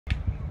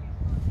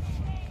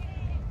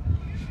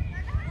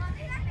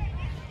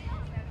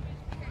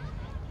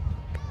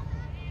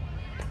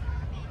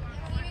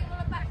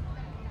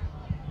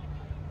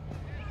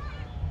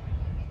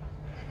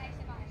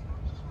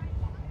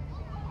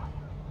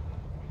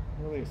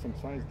Really, some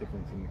size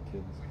difference in the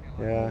kids.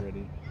 Yeah.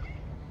 Already.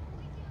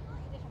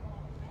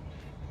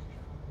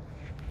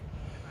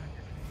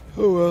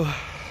 Oh well.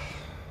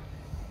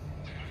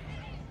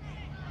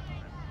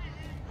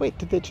 Wait,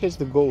 did they change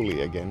the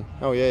goalie again?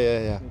 Oh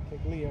yeah. They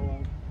take Leo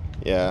out.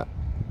 Yeah.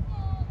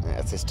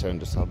 It's his turn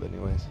to sub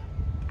anyways.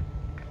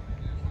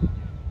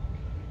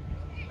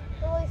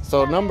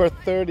 So number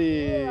 30,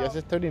 is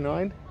it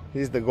 39?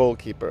 He's the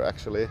goalkeeper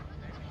actually.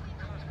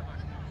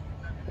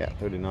 Yeah,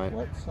 39.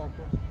 What soccer?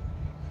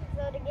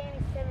 So the game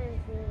is 7-0.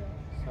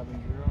 7-0.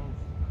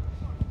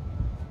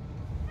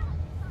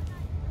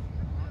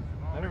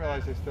 I didn't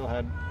realize they still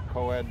had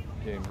co-ed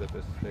games at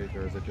this stage,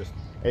 or is it just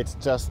It's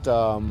just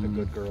the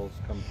good girls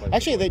come play?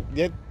 actually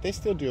they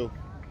still do.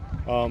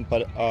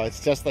 But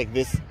it's just like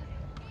this.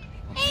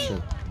 Oh,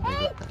 shit.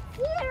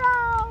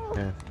 8-0.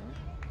 Yeah.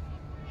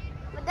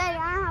 But they don't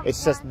have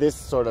It's just this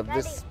sort of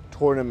this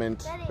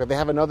tournament, but they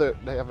have another.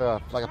 They have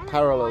a like a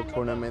parallel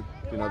tournament.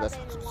 You know, that's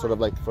sort of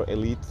like for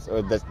elites,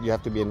 or that you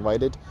have to be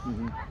invited,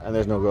 and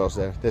there's no girls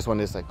there. This one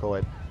is like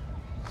co-ed,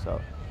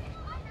 so.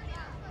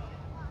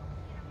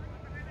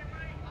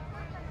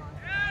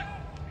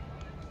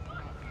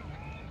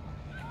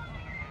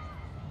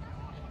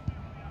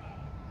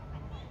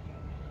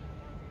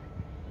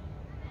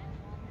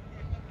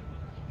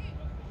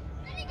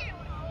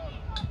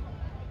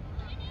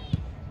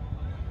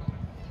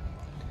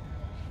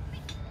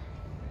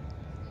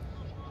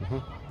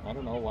 I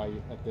don't know why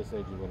at this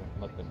age you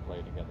wouldn't let them play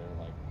together.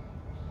 Like,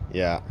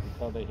 Yeah.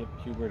 until they hit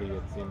puberty,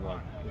 it seemed like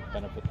it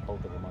benefits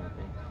both of them, I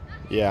think.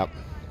 Yeah.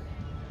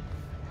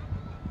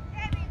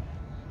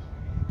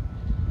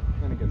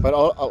 And it gets But a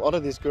lot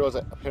of these girls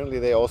apparently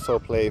they also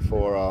play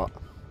for,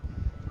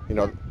 you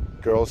know,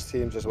 girls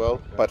teams as well,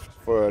 but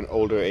for an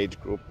older age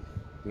group.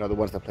 You know, the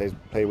ones that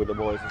play with the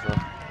boys as well.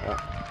 Yeah.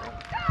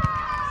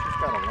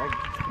 she's got a leg.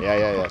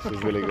 Yeah.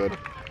 She's really good.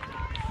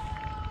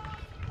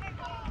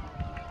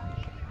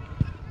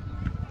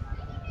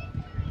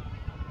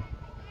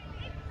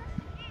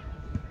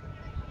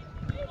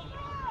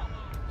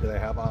 Do they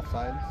have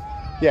offsides?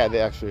 Yeah, they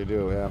actually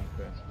do. Yeah.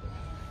 Okay.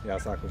 Yeah,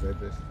 soccer said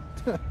this.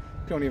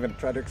 Don't even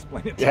try to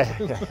explain it. Yeah.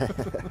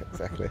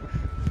 Exactly.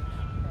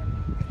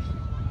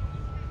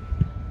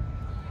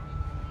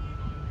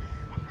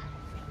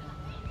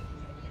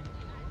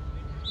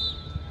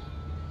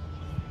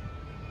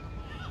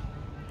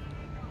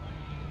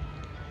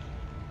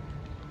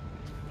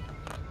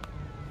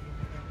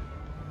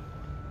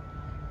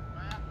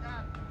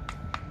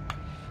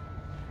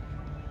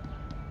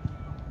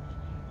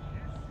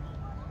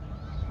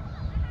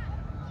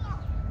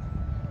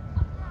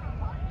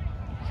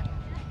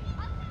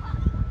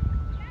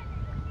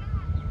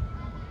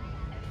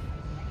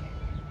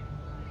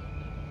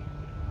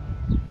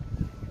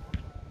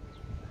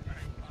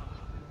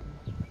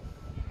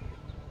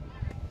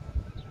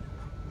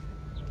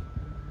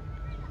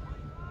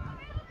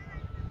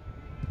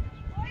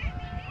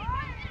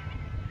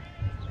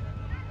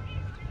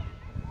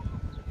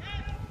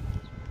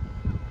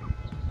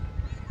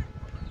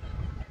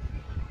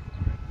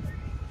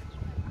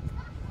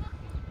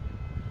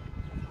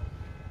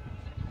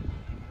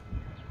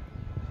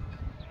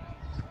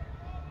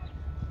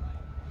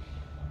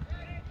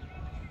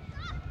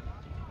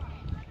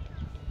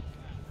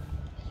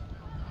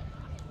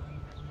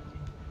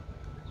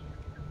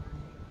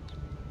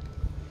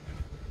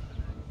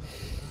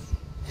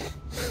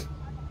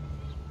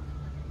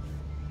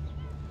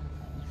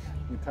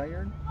 You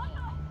tired?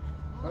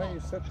 Why don't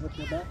you sit with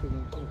your back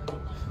against it?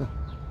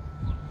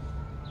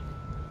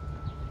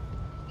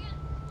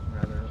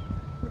 Rather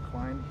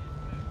recline.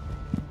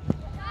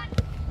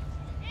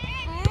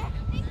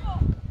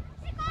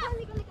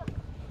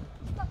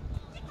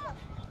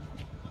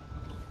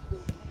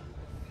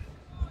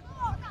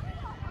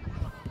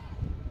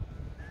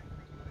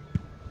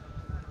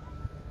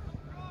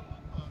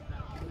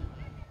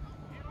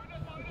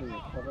 Okay,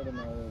 you cover them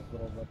all those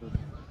little rubber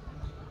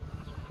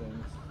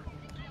things.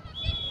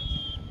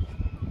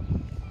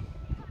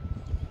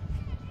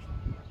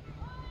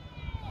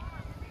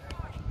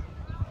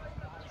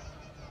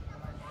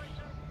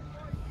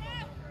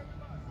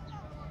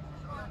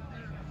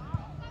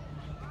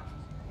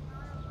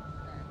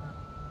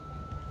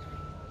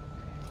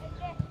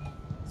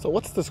 So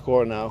what's the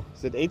score now?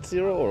 Is it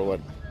 8-0 or what?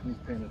 He's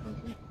paying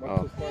attention. Oh.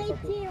 What's the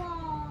score,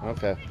 Soccer?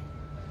 Okay.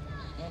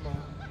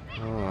 Bye-bye.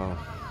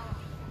 Oh.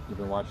 You've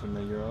been watching the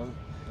Euros?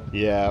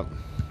 Yeah.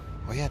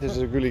 Oh yeah, there's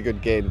a really good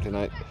game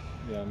tonight.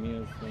 Yeah,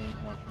 Mia's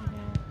watching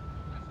now.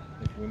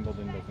 If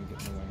Wimbledon doesn't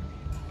get in the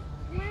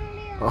way.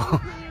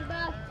 Oh.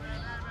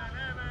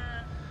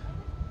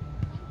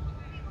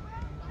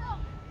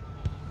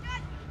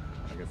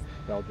 I guess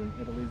Belgium,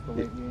 Italy's the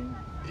late game.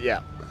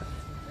 Yeah.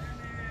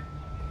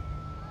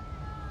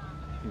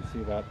 You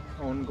see that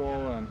own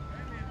goal on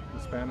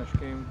the Spanish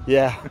game?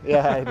 Yeah,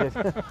 I did.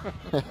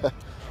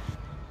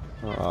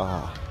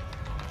 Oh.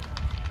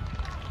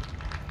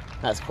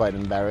 That's quite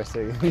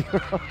embarrassing.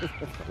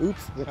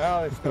 Oops.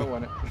 Well, they still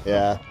won it.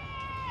 Yeah.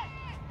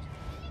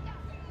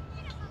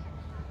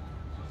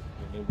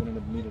 They're going to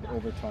wouldn't have needed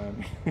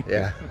overtime.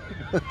 Yeah.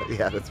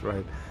 Yeah, that's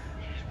right.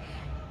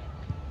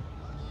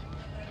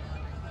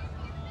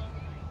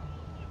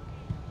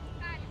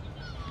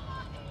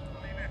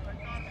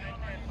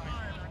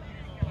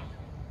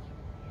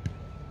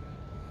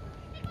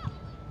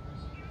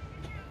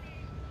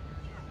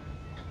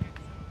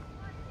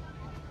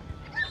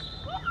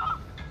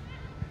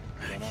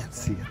 I can't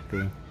see a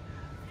thing.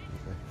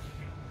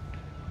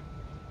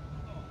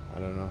 I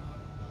don't know.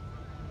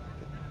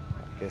 I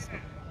guess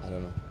I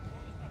don't know.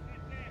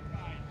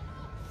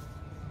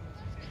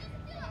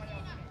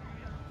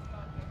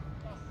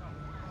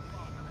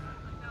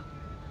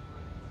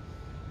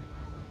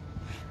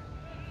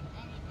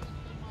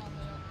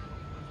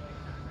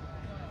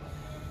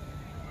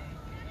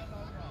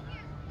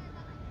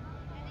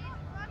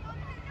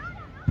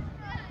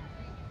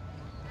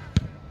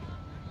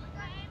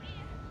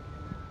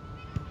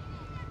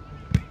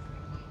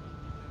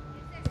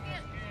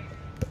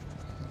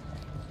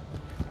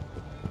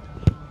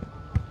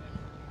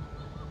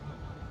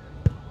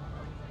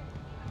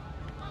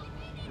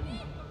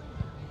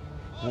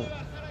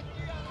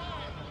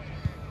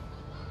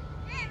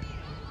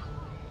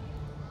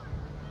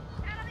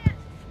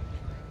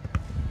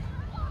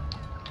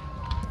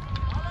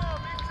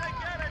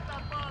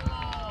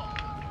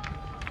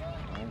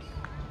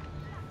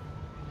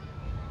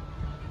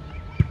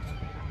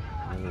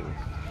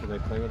 Do they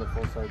play with a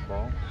full-size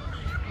ball?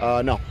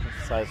 No,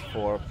 size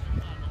 4.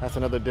 That's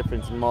another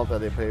difference in Malta.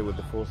 They play with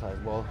the full-size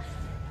ball.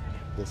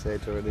 They say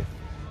it already.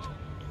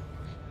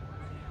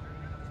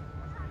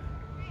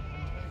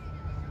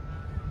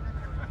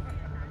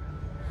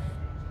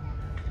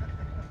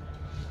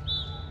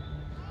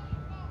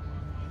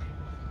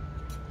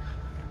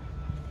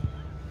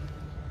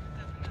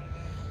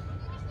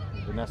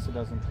 Vanessa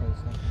doesn't play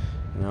something?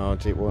 No,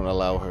 Jeep won't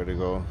allow her to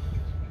go.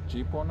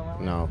 Jeep won't allow?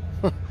 No.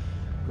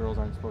 Girls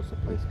aren't supposed to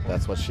play sports.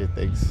 That's what she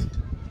thinks. I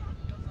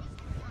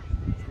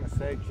was gonna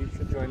say, Jeep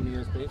should join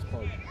Mia's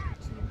baseball team.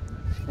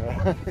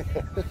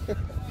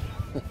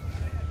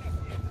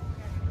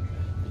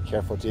 Be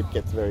careful, Jeep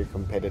gets very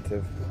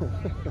competitive.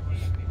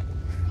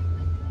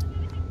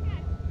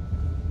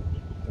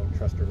 Don't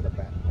trust her with a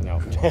bat.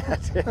 No.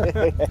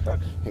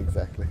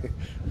 Exactly.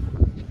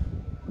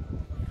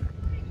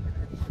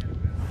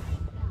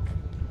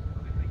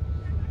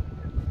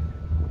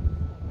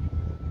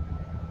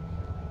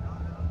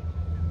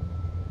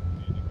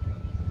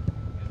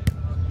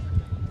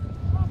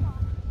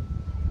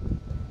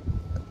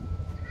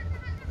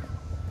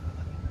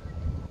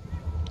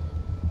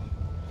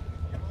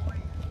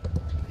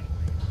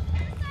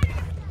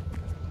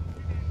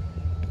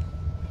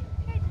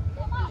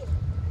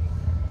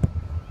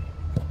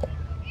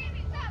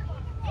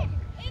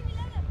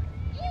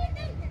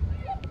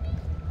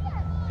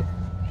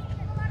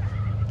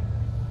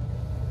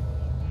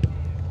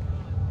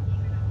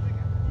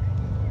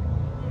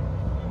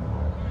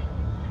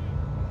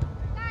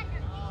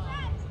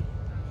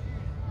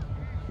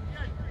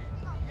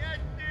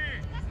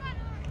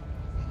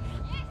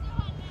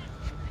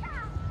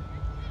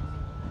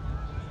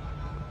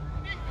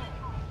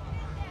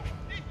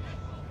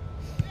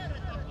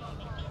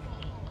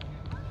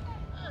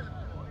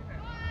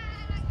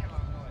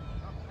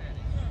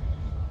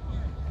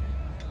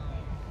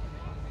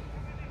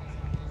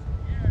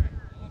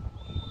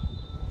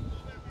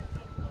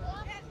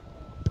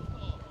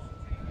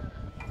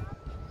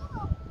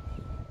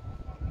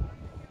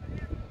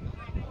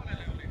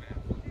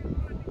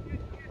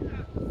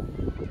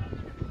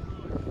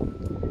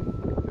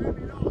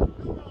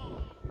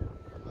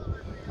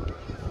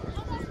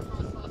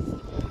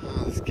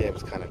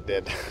 Game's kind of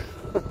dead.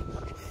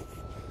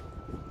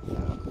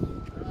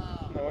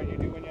 Know what you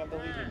do when you have the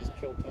lead? You just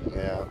kill time.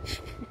 Yeah,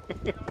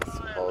 I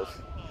suppose.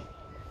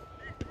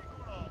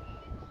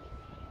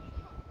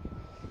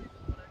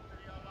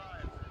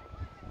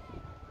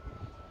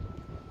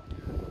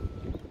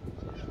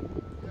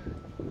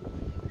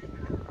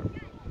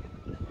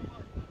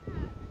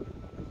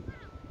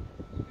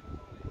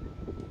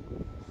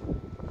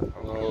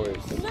 Oh,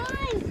 it's...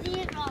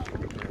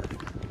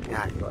 9-0.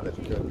 Yeah, I got it.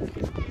 Good.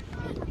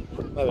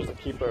 Oh, there's a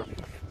keeper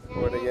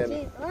for it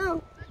again.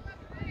 Oh.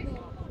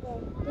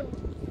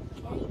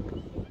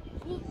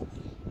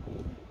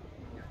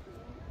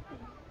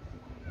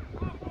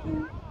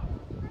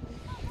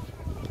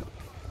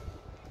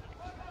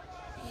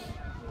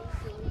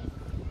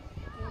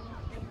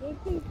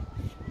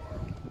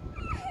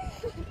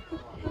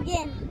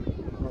 Again.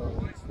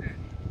 Oh, it's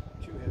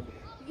too heavy.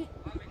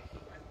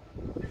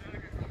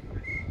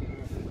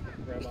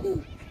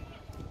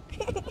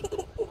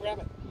 Grab on. Grab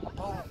it.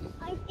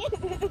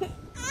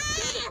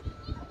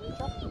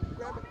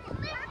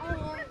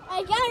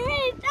 I got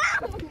it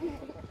down.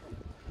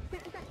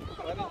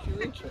 Why don't you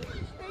reach it?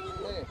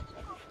 Hey.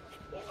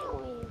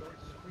 Don't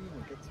scream,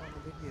 it gets on the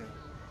video.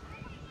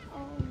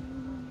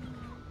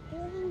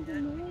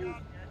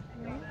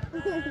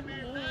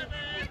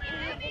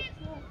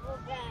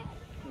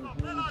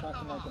 We hear you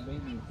talking like a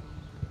baby.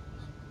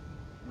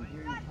 We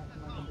hear you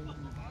talking like a baby.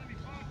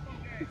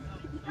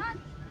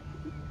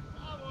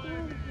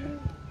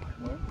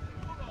 What?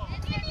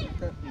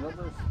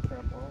 Rubber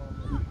strap all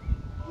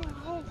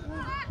over.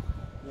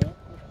 Yeah,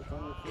 it's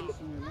on your face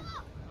and your neck.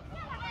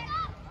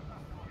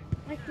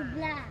 Like the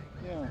black,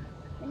 Yeah.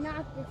 but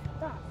not the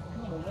stuff.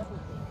 No, the rubber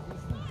thing.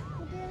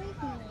 But there is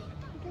no. I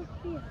don't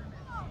feel.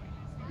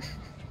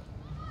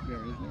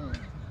 There is no.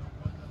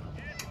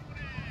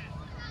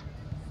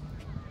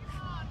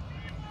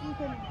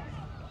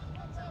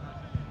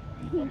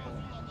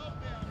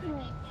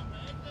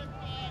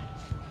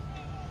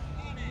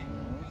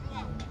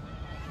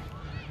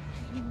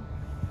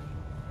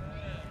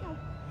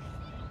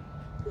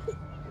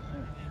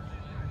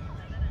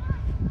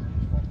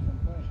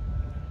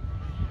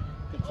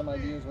 Get some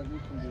ideas what you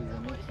can do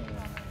when you're playing.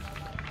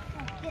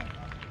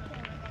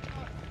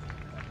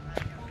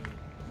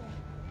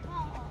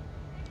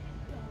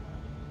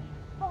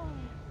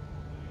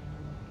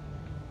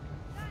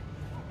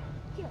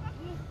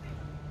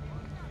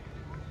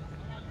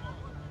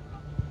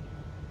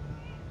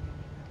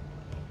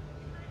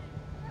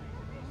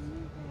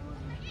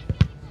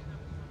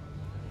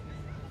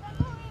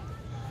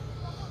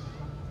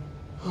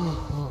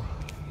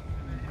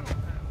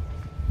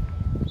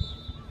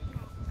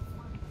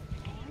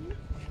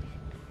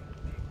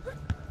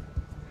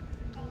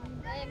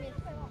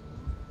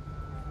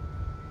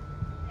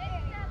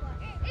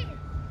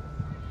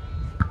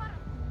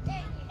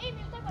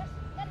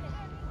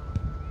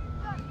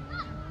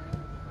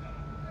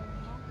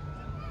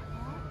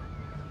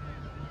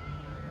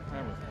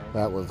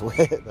 That was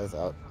wet. That's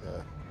out.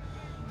 Yeah.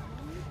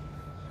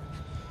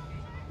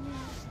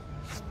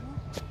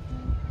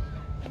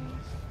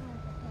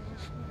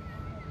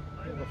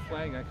 I have a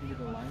flag, I can do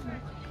the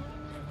line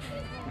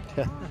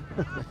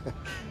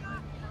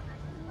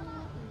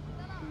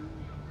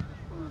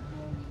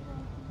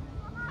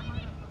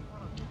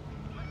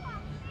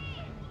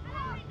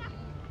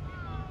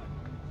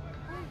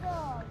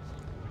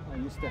I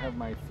used to have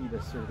my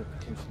FIFA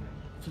certification.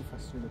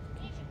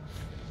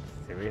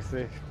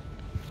 Seriously?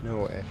 No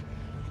way.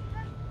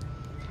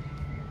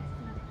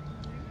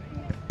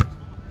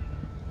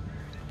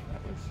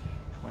 That was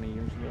 20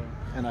 years ago.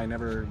 And I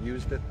never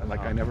used it.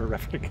 Like, I never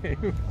refereed a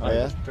game. Oh, I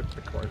yeah? just took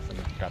the course and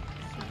got the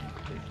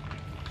certification.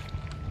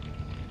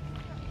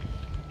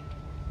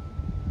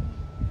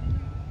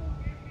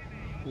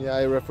 Yeah,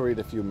 I refereed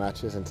a few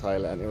matches in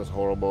Thailand. It was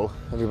horrible.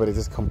 Everybody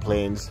just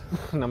complains,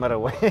 no matter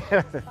what. You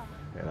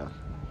know.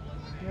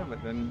 Yeah,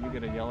 but then you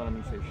get to yell at them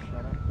and say,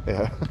 shut up.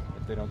 Yeah.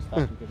 If they don't stop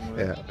you getting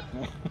rid of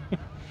it.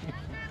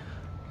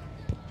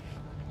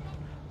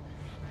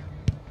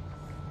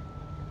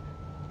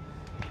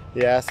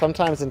 Yeah,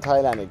 sometimes in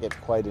Thailand it gets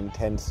quite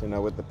intense, you know,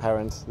 with the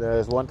parents.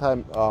 There's one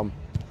time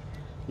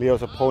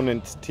Leo's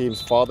opponent's team's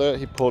father,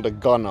 he pulled a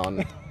gun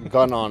on,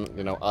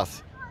 you know,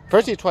 us.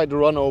 First he tried to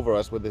run over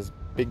us with his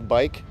big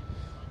bike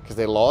because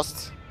they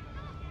lost.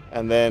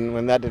 And then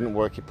when that didn't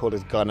work, he pulled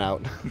his gun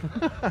out.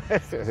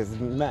 It was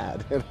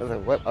mad. I was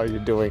like, what are you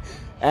doing?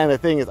 And the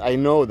thing is, I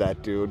know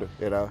that dude,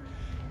 you know.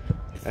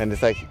 And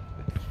it's like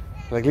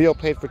Leo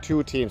played for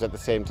two teams at the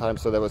same time.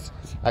 So there was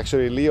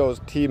actually Leo's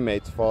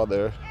teammate's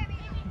father.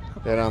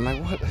 You know, I'm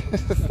like, what?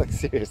 It's like,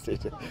 seriously.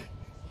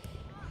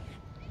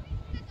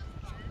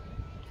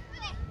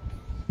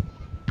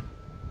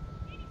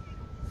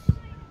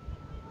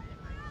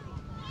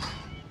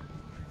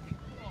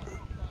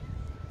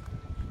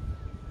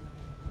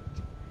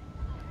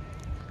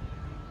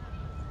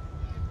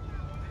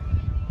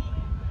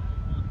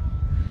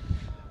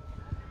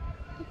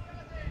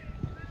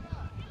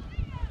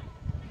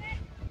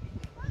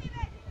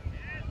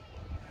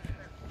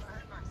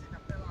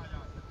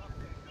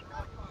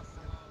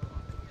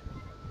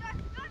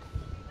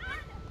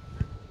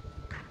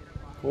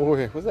 Oh,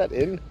 was that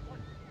in?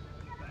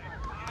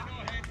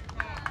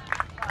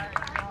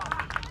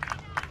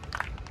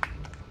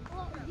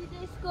 Oh, did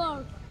they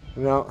score?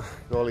 No,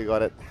 goalie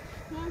got it.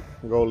 Huh?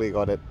 Goalie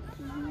got it.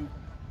 Mm-hmm.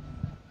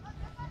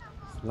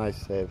 Nice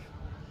save.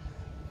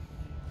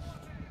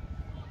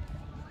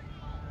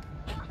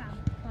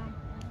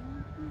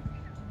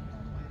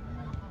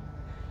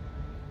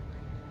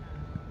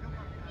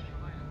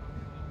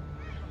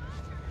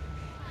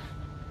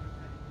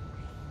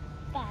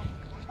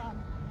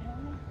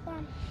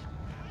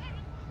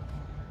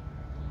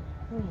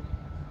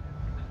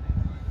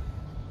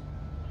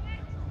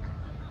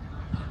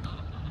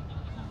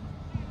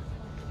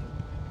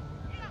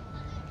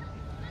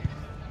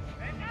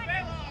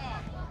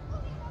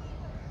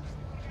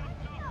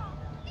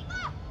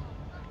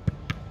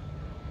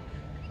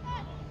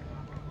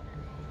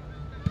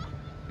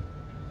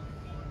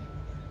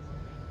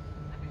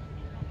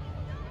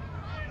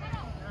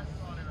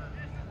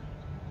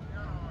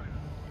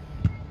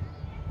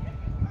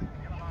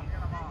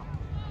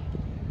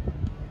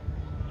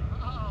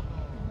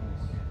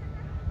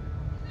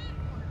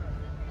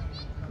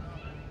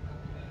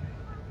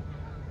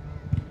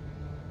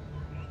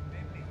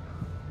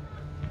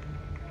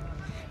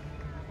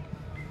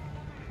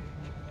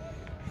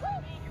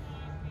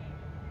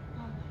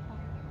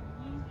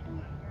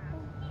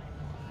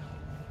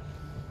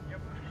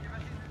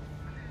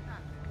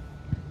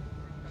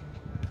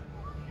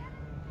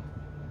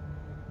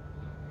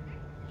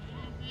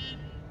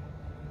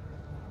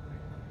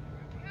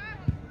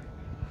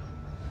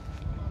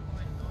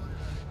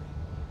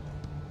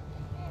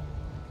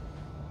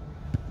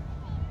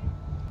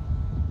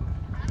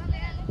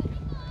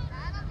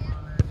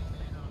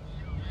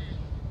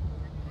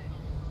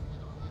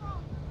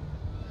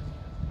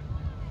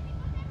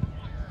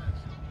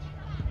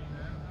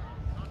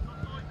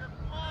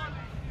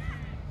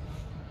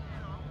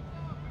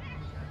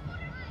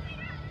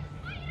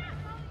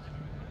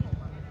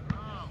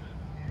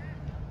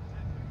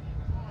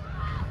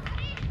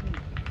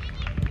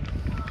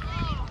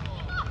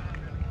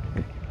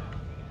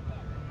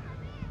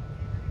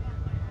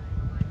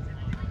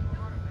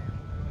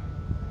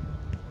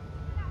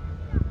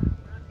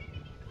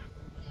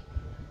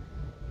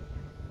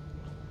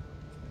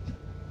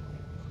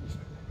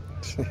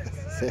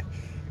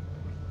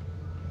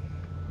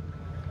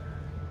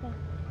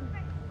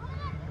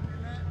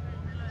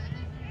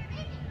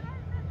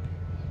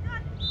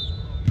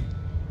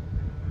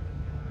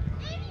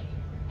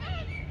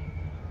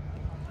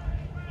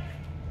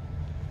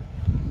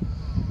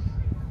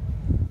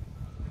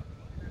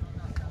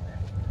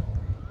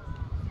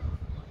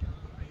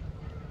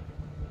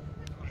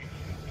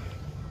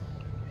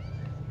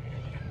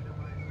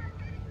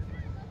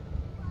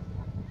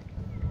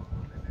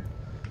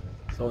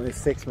 So only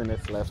 6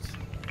 minutes left.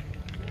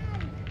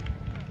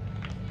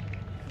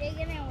 They're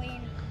gonna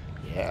win.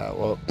 Yeah,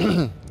 well,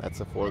 that's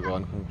a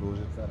foregone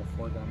conclusion. Is that a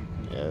foregone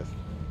conclusion? Yes.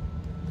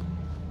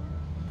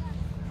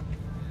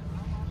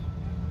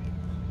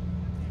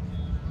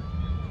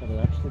 Well,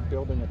 they're actually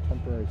building a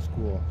temporary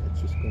school. It's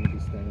just going to be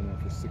standing there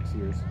for 6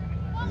 years.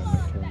 And then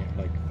they turn it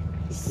like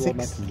the school 6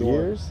 next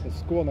years? door. The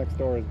school next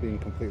door is being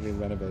completely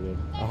renovated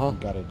and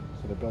gutted.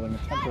 So they're building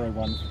a temporary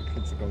one for the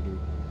kids to go to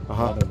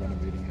while they're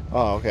renovating it.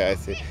 Oh, okay, I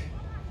see.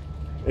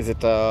 Is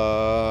it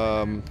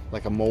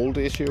like a mold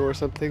issue or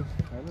something?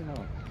 I don't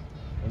know.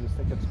 I just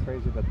think it's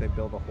crazy that they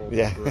build a whole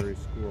temporary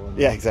school. And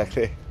Yeah,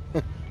 exactly.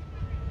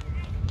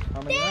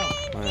 How many now?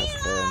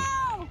 That's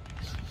 10.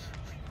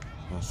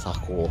 That's so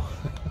cool.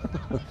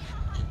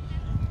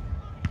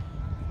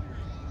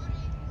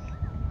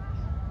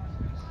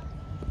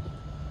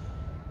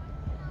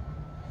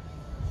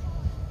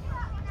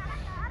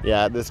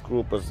 Yeah, this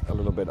group was a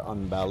little bit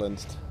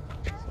unbalanced.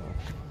 So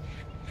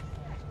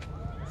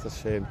it's a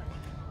shame.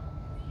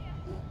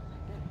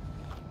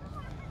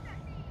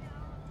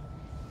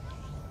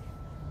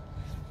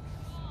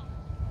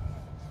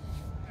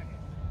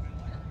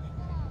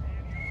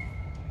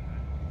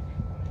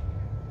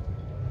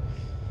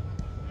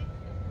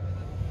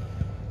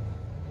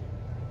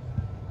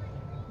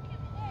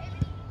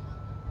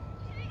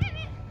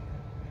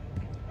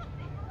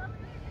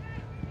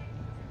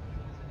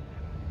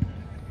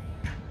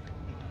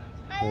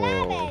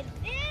 Whoa.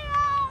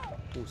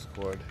 Who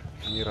scored?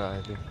 Mira,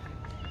 I think.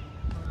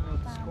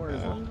 The score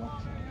is up.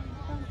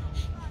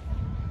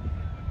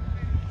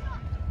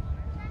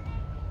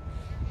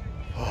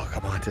 Oh,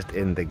 come on, just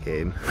end the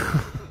game.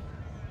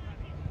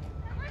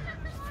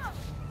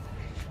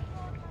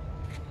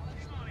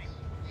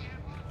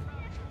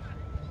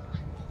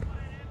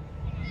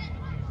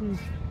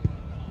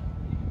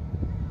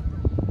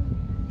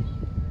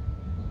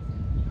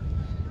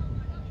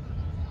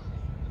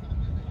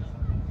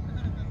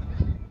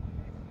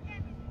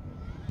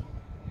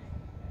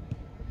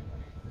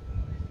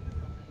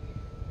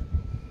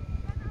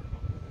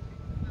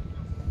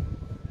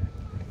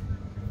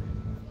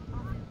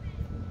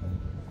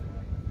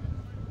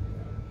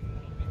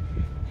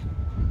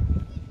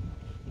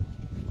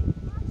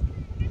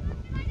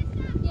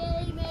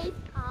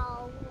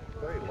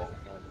 Very long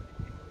time.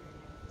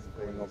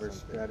 Going over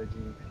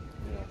strategy,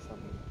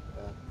 something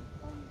like that.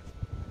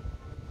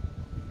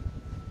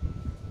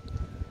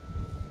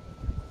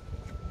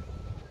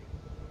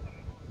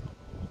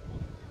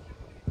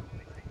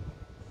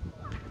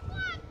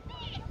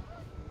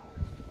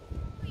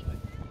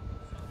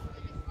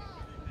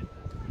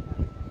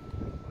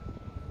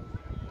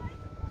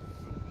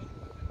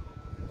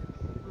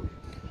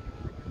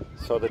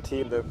 So the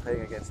team they're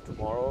playing against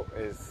tomorrow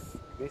is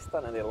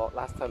Vistan, and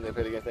last time they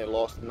played against, they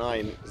lost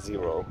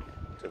 9-0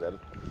 to them.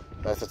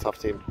 That's a tough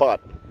team,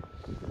 but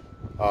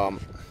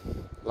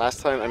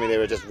last time, I mean, they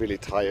were just really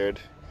tired.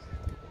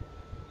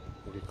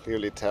 You could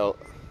clearly tell.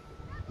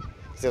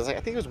 So it was like,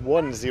 I think it was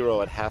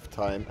 1-0 at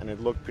halftime, and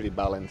it looked pretty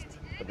balanced,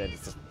 but then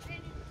it's just.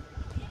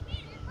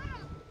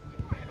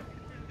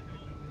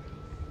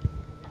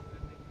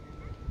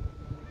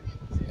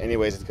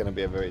 Anyways, it's going to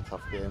be a very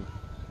tough game.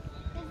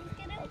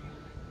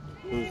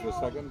 Who's the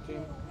second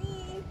team?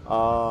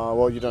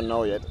 Well, you don't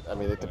know yet. I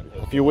mean,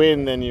 if you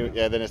win, then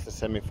then it's the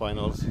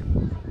semi-finals.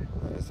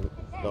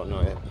 Don't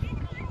know yet.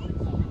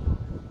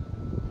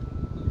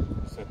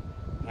 So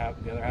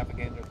the other half of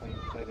games are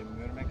played in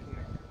Munich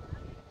here?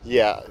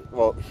 Yeah,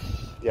 well,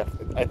 yeah.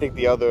 I think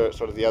the other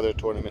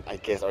tournament, I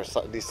guess, are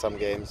at least some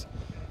games,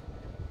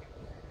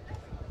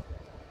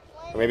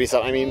 or maybe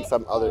some. I mean,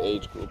 some other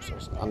age groups.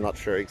 I'm not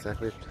sure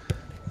exactly.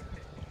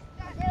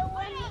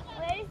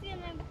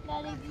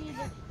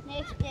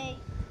 Next day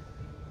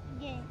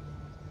game.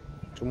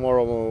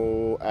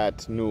 Tomorrow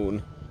at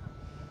noon.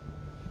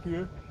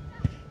 Here?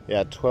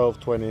 Yeah,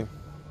 12:20.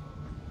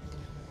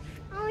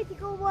 I want to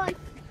go watch.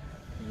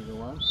 You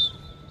go on?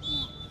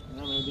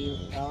 Yeah,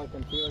 maybe Alec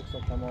and Felix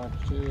will come watch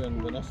too,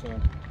 and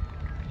Vanessa.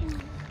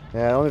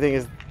 Yeah, the only thing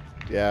is,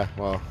 yeah,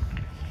 well,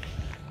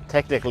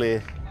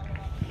 technically,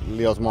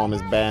 Leo's mom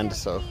is banned,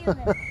 so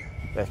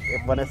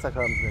if Vanessa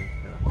comes in,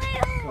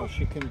 Well,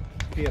 she can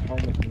be at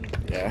home with me.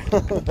 yeah.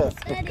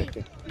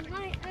 Daddy,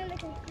 my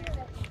Alec and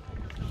Felix.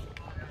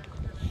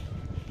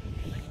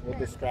 We'll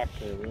distract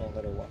her. We won't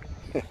let her watch.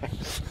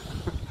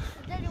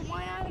 Daddy,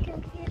 my Alec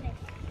and Felix.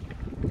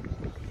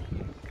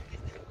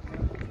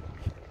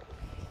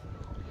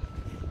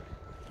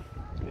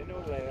 You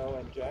know Leo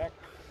and Jack?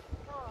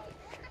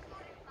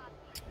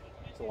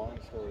 It's a long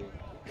story.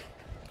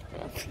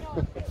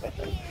 No,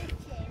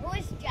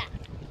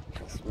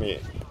 Me.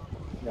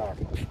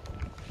 Jaakko.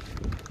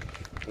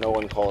 No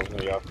one calls me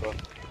Jaakko.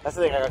 That's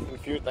the thing, I got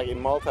confused. Like in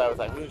Malta, I was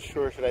like, I wasn't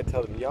sure, should I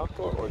tell them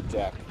Jaakko or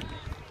Jack?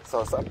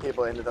 So some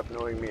people ended up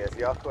knowing me as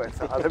Jaakko and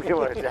some other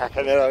people are Jack.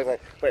 And then I was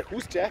like, wait,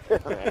 who's Jack?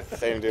 It's the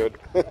same dude.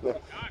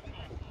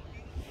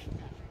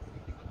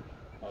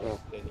 Oh,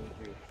 they need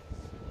you.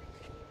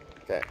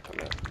 Okay, come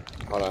here.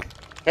 Hold on.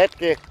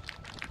 Hetki!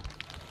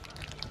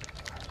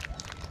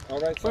 All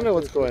right, I wonder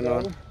what's going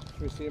on.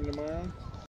 Should we see him tomorrow?